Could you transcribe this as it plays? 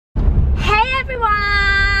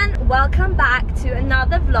everyone! Welcome back to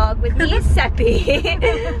another vlog with me, Seppi.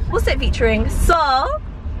 Also featuring Sol,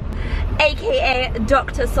 aka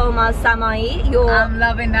Dr. Solmaz Samai. I'm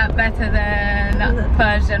loving that better than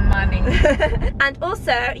Persian Bunny. And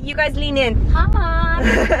also, you guys lean in.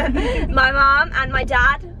 Hi! My mom and my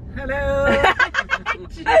dad. Hello!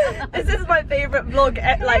 This is my favourite vlog,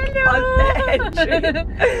 like, on entry.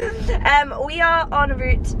 We are en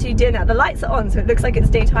route to dinner. The lights are on, so it looks like it's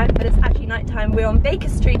daytime, but it's actually nighttime. We're on Baker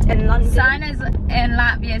Street in London. Sina's in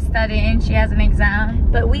Latvia studying, she has an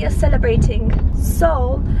exam. But we are celebrating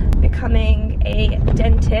Sol becoming a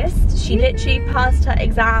dentist. She literally passed her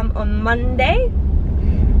exam on Monday.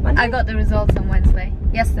 I got the results on Wednesday,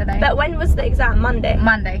 yesterday. But when was the exam? Monday?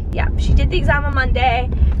 Monday. Yeah, she did the exam on Monday,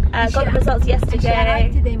 got the results yesterday. She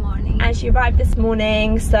arrived today morning. And she arrived this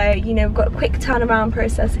morning, so, you know, we've got a quick turnaround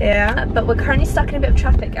process here. But we're currently stuck in a bit of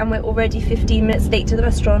traffic and we're already 15 minutes late to the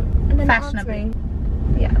restaurant. And then fashionably.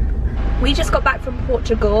 Yeah. We just got back from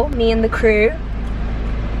Portugal, me and the crew.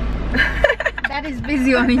 Dad is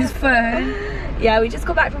busy on his phone. Yeah, we just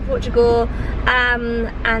got back from Portugal,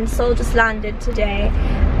 and Sol just landed today.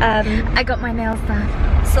 I got my nails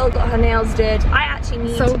done. Sol got her nails did. I actually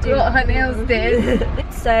need to do her nails did.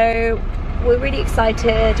 So we're really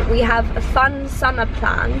excited. We have a fun summer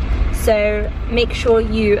planned, so make sure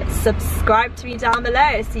you subscribe to me down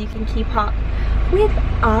below so you can keep up with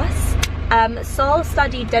us. Sol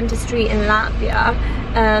studied dentistry in Latvia,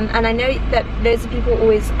 and I know that loads of people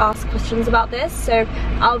always ask questions about this, so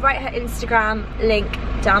I'll write her Instagram link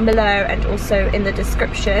down below and also in the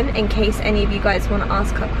description in case any of you guys want to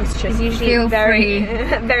ask her questions. She's usually Feel very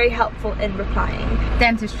free. very helpful in replying.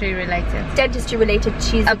 Dentistry related. Dentistry related.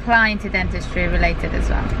 She's applying to dentistry related as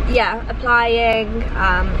well. Yeah, applying,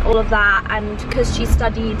 all of that, and because she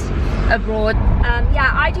studied abroad.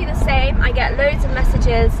 Yeah, I do the same. I get loads of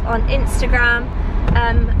messages on Instagram.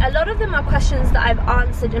 A lot of them are questions that I've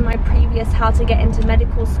answered in my previous how to get into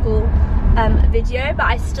medical school video, but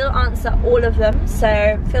I still answer all of them,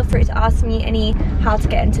 so feel free to ask me any how to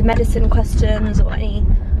get into medicine questions or any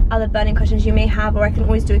other burning questions you may have, or I can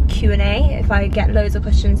always do a Q&A if I get loads of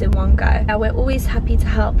questions in one go. We're always happy to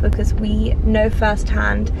help because we know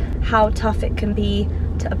firsthand how tough it can be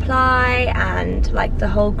to apply and like the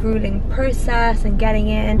whole grueling process and getting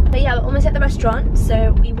in. But yeah, we're almost at the restaurant,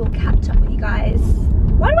 so we will catch up with you guys.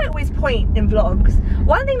 Why do I always point in vlogs?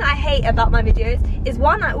 One thing that I hate about my videos is,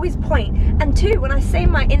 one, I always point, and two, when I say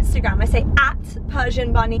my Instagram, I say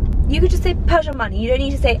 @Persian Bunny. You could just say Persian Bunny. You don't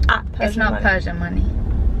need to say @Persian Bunny. It's not Persian Bunny.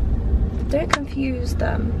 Don't confuse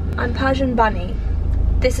them. I'm Persian Bunny.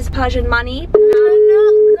 This is Persian Money.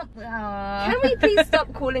 No. Can we please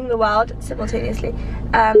stop calling the world simultaneously?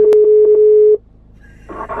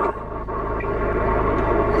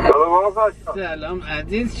 سلام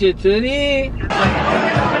عزیز چطوری؟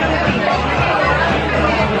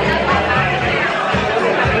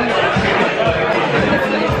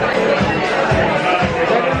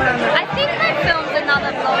 I think I filmed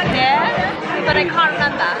another vlog here, but I can't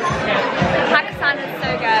remember. Hakkasan is so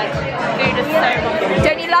good. Food is so good.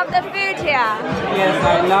 Don't you love the food here? Yes,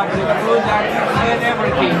 I love the food and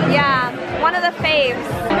everything. Yeah, one of the faves.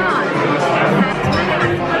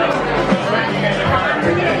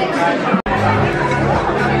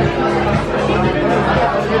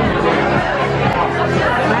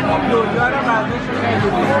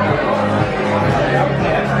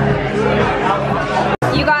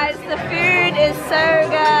 You guys, the food is so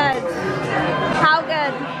good. How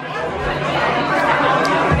good?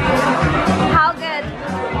 How good?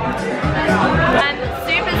 I'm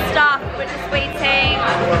super stuffed. We're just waiting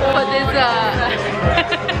for dessert.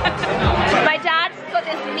 My dad's got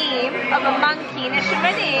this meme of a monkey in a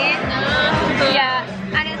chimney.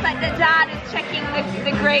 Yeah, and it's like the dad is checking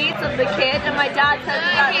the grades of the kid, and my dad says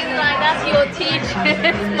that he's like, that's your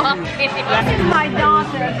teacher's monkey. This is my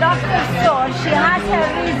daughter, Dr. SOOO. She has her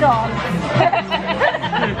results.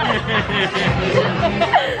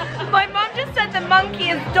 My mum just said the monkey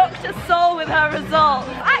is Dr. SOOO with her results.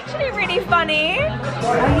 Actually really funny.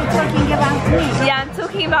 Are you talking about me? Yeah, I'm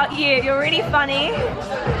talking about you. You're really funny.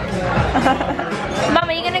 Mum,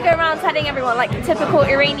 are you gonna go around telling everyone like the typical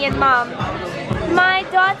Iranian mum? My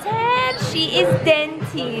daughter, she is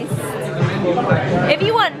dentist. If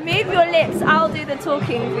you want, move your lips. I'll do the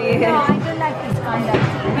talking for you. No, I don't like this kind of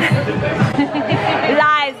thing.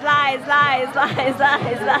 Lies, lies, lies, lies,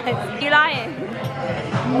 lies, lies. You lying?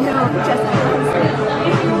 No, just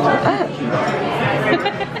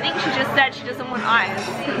I think she just said she doesn't want eyes.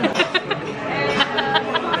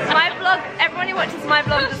 My vlog, everyone who watches my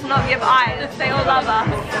vlog does not give eyes. They all love us.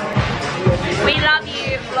 We love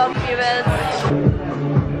you, vlog viewers.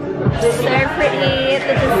 So pretty.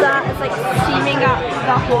 The dessert is like steaming up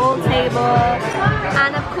the whole table.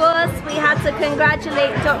 And of course, we had to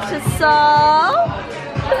congratulate Dr. SOOO.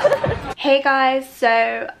 Hey guys,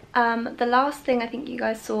 so the last thing I think you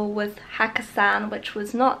guys saw was Hakkasan, which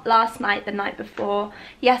was not last night, the night before.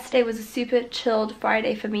 Yesterday was a super chilled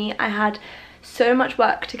Friday for me. I had so much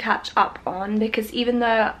work to catch up on because even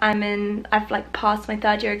though I've like passed my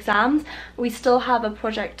third year exams, we still have a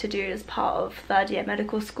project to do as part of third year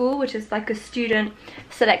medical school, which is like a student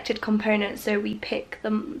selected component. So we pick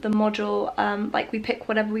the module, like we pick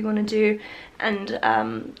whatever we want to do, and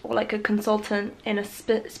or like a consultant in a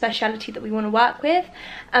speciality that we want to work with,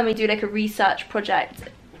 and we do like a research project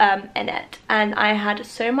in it. And I had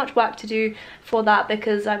so much work to do for that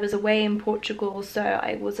because I was away in Portugal, so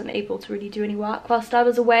I wasn't able to really do any work whilst I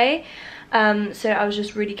was away. So I was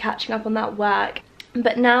just really catching up on that work.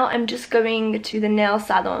 But now I'm just going to the nail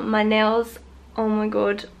salon. My nails, oh my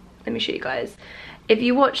god, let me show you guys. If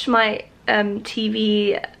you watched my being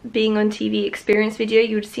on TV experience video,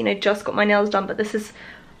 you would have seen I just got my nails done, but this is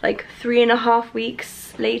like 3.5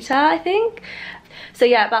 weeks later, I think. So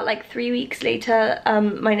yeah, about like 3 weeks later,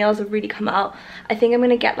 my nails have really come out. I think I'm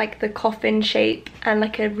gonna get like the coffin shape and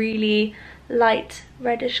like a really light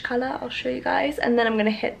reddish color. I'll show you guys, and then I'm gonna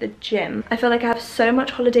hit the gym. I feel like I have so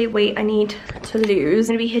much holiday weight I need to lose.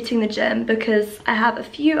 I'm gonna be hitting the gym because I have a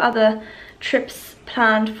few other trips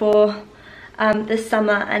planned for this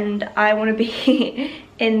summer, and I want to be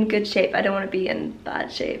in good shape. I don't want to be in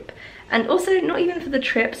bad shape. And also, not even for the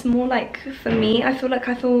trips, more like for me, I feel like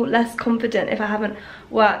I feel less confident if I haven't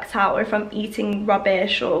worked out or if I'm eating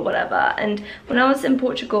rubbish or whatever. And when I was in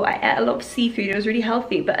Portugal, I ate a lot of seafood. It was really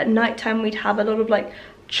healthy, but at night time we'd have a lot of like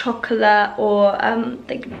chocolate or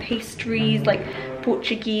like pastries, like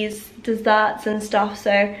Portuguese desserts and stuff.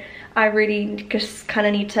 So I really just kind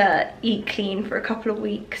of need to eat clean for a couple of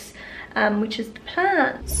weeks. Which is the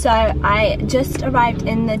plan. So I just arrived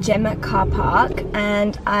in the gym at car park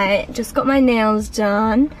and I just got my nails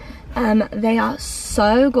done. They are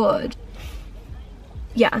so good.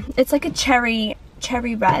 Yeah, it's like a cherry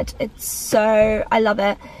red. It's so, I love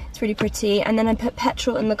it. It's really pretty. And then I put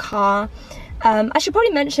petrol in the car. I should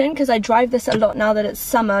probably mention, because I drive this a lot now that it's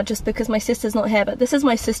summer, just because my sister's not here, but this is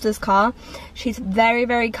my sister's car. She's very,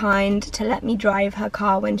 very kind to let me drive her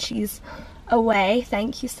car when she's away.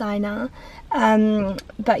 Thank you, Sina.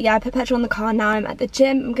 But yeah, I put petrol in the car. Now I'm at the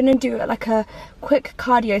gym. I'm gonna do like a quick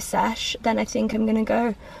cardio sesh, then I think I'm gonna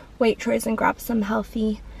go Waitrose and grab some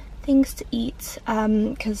healthy things to eat,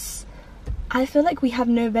 because I feel like we have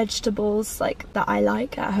no vegetables like that I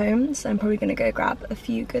like at home, so I'm probably gonna go grab a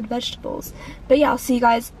few good vegetables. But yeah, I'll see you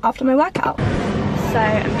guys after my workout. So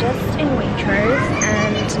I'm just in Waitrose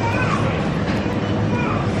and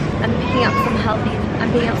I'm picking up some healthy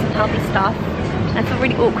stuff. And I feel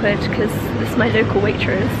really awkward because this is my local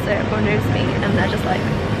Waitrose, so everyone knows me and they're just like,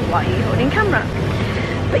 why are you holding camera?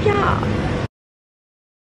 But yeah.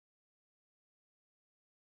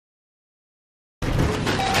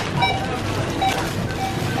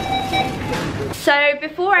 So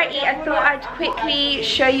before I eat, I thought I'd quickly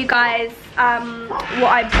show you guys what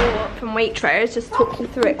I bought from Waitrose, just talk you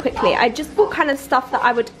through it quickly. I just bought kind of stuff that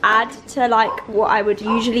I would add to like what I would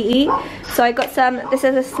usually eat. So I got some, this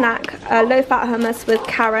is a snack, low-fat hummus with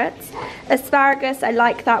carrots. Asparagus, I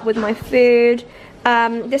like that with my food.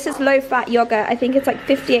 This is low-fat yogurt. I think it's like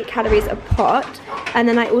 58 calories a pot. And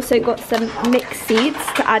then I also got some mixed seeds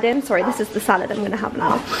to add in. Sorry, this is the salad I'm going to have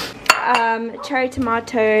now. Cherry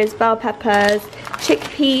tomatoes, bell peppers,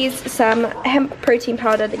 chickpeas, some hemp protein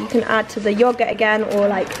powder that you can add to the yogurt again, or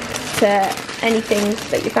like to anything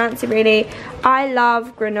that you fancy really. I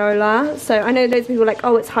love granola, so I know loads of people are like,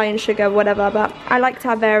 oh, it's high in sugar, whatever, but I like to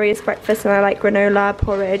have various breakfasts and I like granola,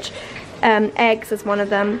 porridge. Eggs is one of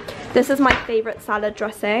them. This is my favorite salad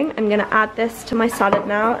dressing. I'm gonna add this to my salad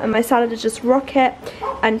now, and my salad is just rocket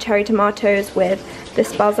and cherry tomatoes with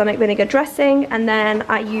this balsamic vinegar dressing. And then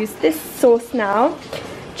I use this sauce now,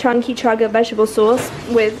 chunky chaga vegetable sauce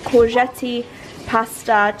with courgette,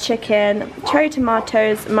 pasta, chicken, cherry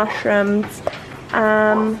tomatoes, mushrooms.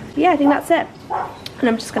 Yeah, I think that's it. And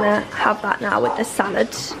I'm just gonna have that now with this salad.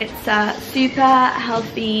 It's a super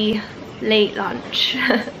healthy late lunch.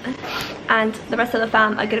 And the rest of the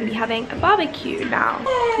fam are going to be having a barbecue now.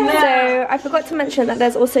 So I forgot to mention that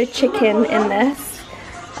there's also chicken in this.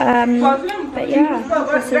 But yeah,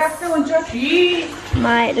 this is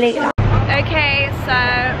my late lunch. Okay, so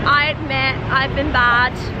I admit I've been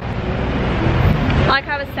bad. Like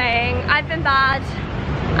I was saying, I've been bad.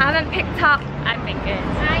 I haven't picked up, I've been good.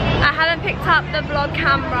 I haven't picked up the vlog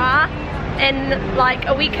camera in like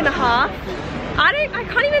a week and a half. I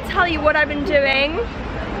can't even tell you what I've been doing.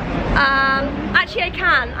 Actually I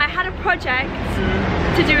can. I had a project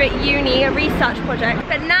to do at uni, a research project,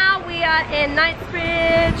 but now we are in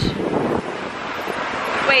Knightsbridge.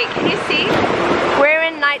 Wait, can you see? We're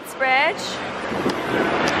in Knightsbridge,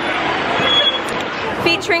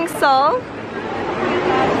 featuring SOOO.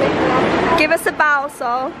 Give us a bow,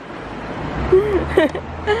 SOOO.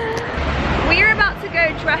 We are about to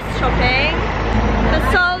go dress shopping for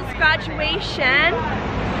SOOO's graduation.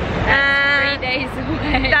 3 days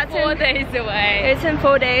away. That's 4 days away. It's in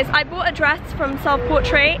 4 days. I bought a dress from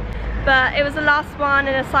Self-Portrait, but it was the last one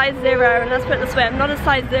in a size 0, and let's put it this way, I'm not a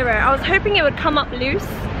size 0. I was hoping it would come up loose,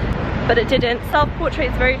 but it didn't.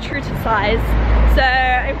 Self-Portrait is very true to size, so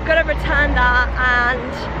I've got to return that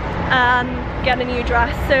and get a new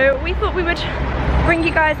dress. So we thought we would bring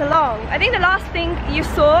you guys along. I think the last thing you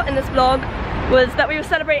saw in this vlog was that we were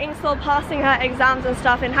celebrating SOOO passing her exams and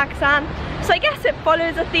stuff in Hakkasan. So I guess it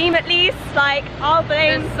follows a theme at least. Like I'll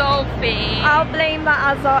blame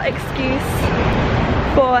that as our excuse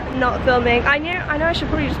for not filming. I know I should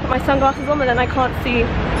probably just put my sunglasses on, but then I can't see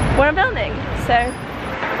when I'm filming. So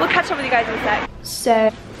we'll catch up with you guys in a sec.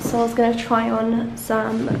 So SOOO's gonna try on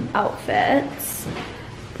some outfits.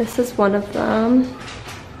 This is one of them.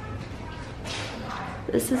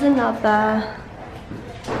 This is another.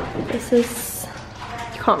 This is,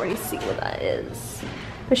 you can't really see what that is.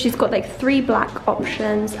 But she's got like 3 black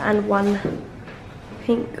options and 1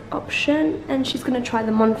 pink option, and she's gonna try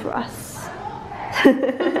them on for us.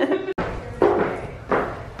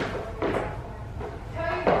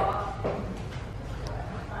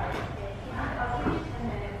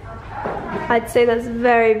 I'd say that's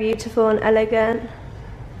very beautiful and elegant.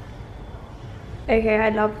 Okay, I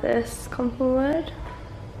love this. Come forward.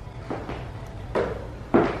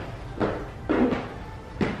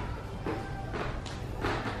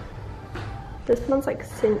 This one's like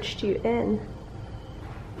cinched you in.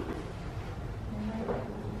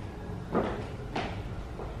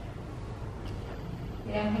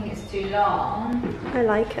 You don't think it's too long? I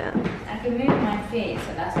like it. I can move my feet,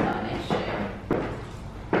 so that's not an issue.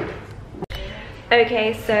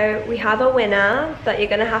 Okay, so we have a winner, but you're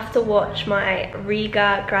gonna have to watch my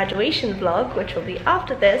Riga graduation vlog, which will be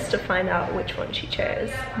after this, to find out which one she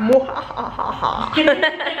chose.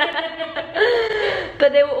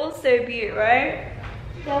 But they were all so cute, right?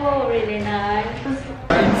 They're all really nice.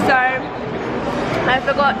 So I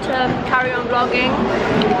forgot to carry on vlogging,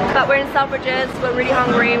 but we're in Selfridges, we're really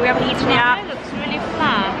hungry, we haven't eaten yet. It looks really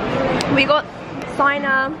flat. We got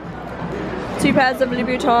Sina 2 pairs of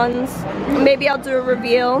Louboutins. Maybe I'll do a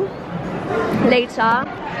reveal later.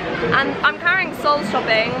 And I'm carrying SOOO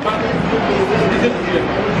shopping.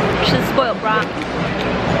 She's a spoiled brat.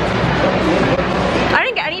 I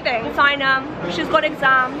didn't get anything. Sina, she's got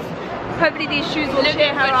exams. Hopefully these shoes will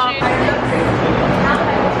cheer her up.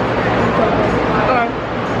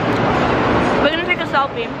 We're gonna take a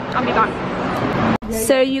selfie. I'll be back.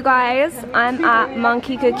 So you guys, I'm at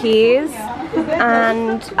Monkey Cookies,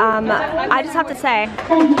 and I just have to say.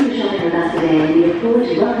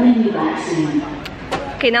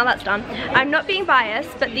 Okay, now that's done. I'm not being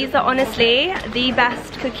biased, but these are honestly the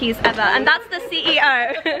best cookies ever. And that's the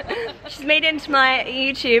CEO. She's made it into my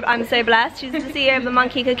YouTube. I'm so blessed. She's the CEO of the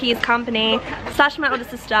Monkey Cookies company / my older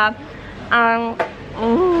sister.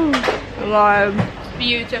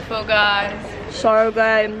 Beautiful, guys. So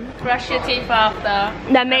good. Brush your teeth after.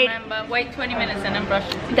 They're made. Remember, wait 20 minutes and then brush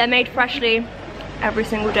your teeth. They're made freshly every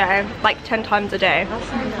single day, like 10 times a day.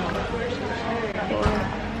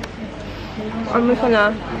 I'm just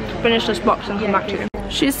gonna finish this box and come back to you.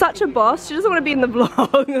 She's such a boss, she doesn't want to be in the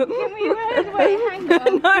vlog.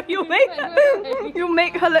 No, you'll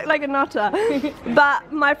make her look like a nutter.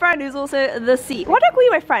 But my friend who's also the CEO, why do I call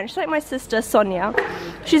you my friend? She's like my sister, Sonia.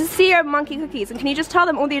 She's the CEO of Monkey Cookies, and can you just tell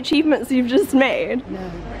them all the achievements you've just made?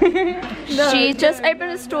 She just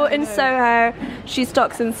opened a store in Soho. She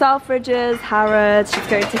stocks in Selfridges, Harrods, she's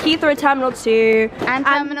going to Heathrow Terminal 2. And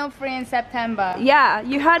Terminal 3 in September. Yeah,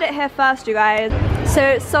 you heard it here first, you guys.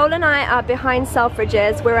 So SOOO and I are behind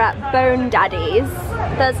Selfridges. We're at Bone Daddy's.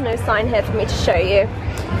 There's no sign here for me to show you.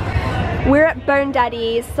 We're at Bone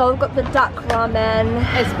Daddy's, so I've got the duck ramen.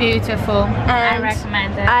 It's beautiful. And I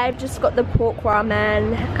recommend it. I've just got the pork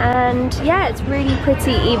ramen, and yeah, it's really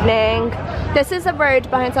pretty evening. This is a road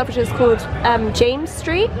behind Selfridges called James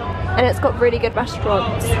Street, and it's got really good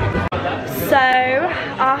restaurants. So,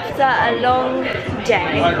 after a long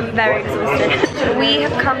day, I'm very exhausted. We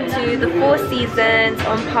have come to the Four Seasons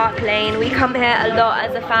on Park Lane. We come here a lot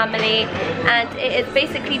as a family, and it is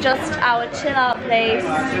basically just our chill out place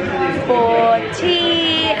for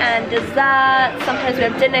tea and dessert. Sometimes we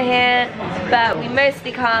have dinner here, but we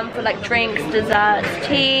mostly come for like drinks, desserts,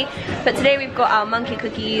 tea. But today we've got our monkey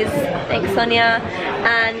cookies, thanks Sonia,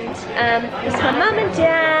 and it's my mum and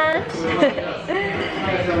dad.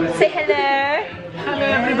 Say hello. Hello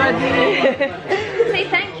everybody. Say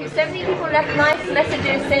thank you. So many people left nice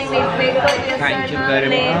messages saying they thought we were Thank so you lovely.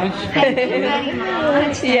 very much. Thank you very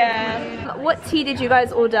much. Yeah. What tea did you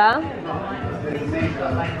guys order?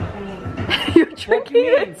 You're drinking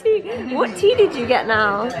your tea. What tea did you get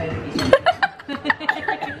now?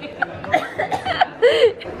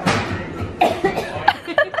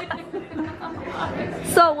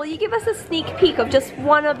 So, will you give us a sneak peek of just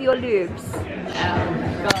one of your lubes? Oh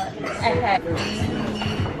god. Okay.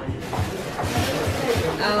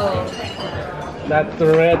 Oh. That's the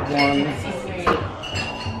red one.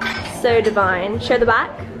 So divine. Show the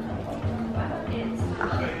back.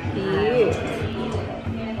 Oh, beautiful.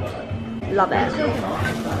 Love it.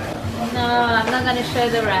 No, I'm not gonna show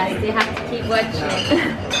the rest. You have to keep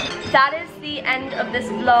watching. That is the end of this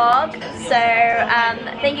vlog. So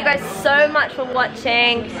thank you guys so much for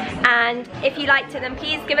watching, and if you liked it then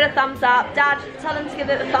please give it a thumbs up. Dad, tell them to give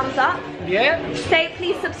it a thumbs up. Yeah? Say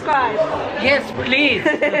please subscribe. Yes, please.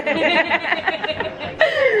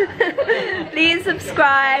 Please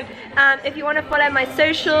subscribe. If you want to follow my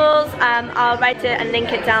socials, I'll write it and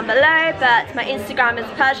link it down below, but my Instagram is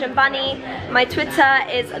Persian Bunny, my Twitter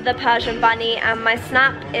is the Persian Bunny, and my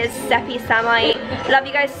Snap is Seppi Samai. Love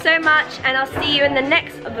you guys so much, and I'll see you in the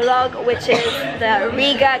next vlog, which is the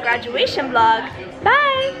Riga graduation vlog.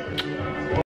 Bye!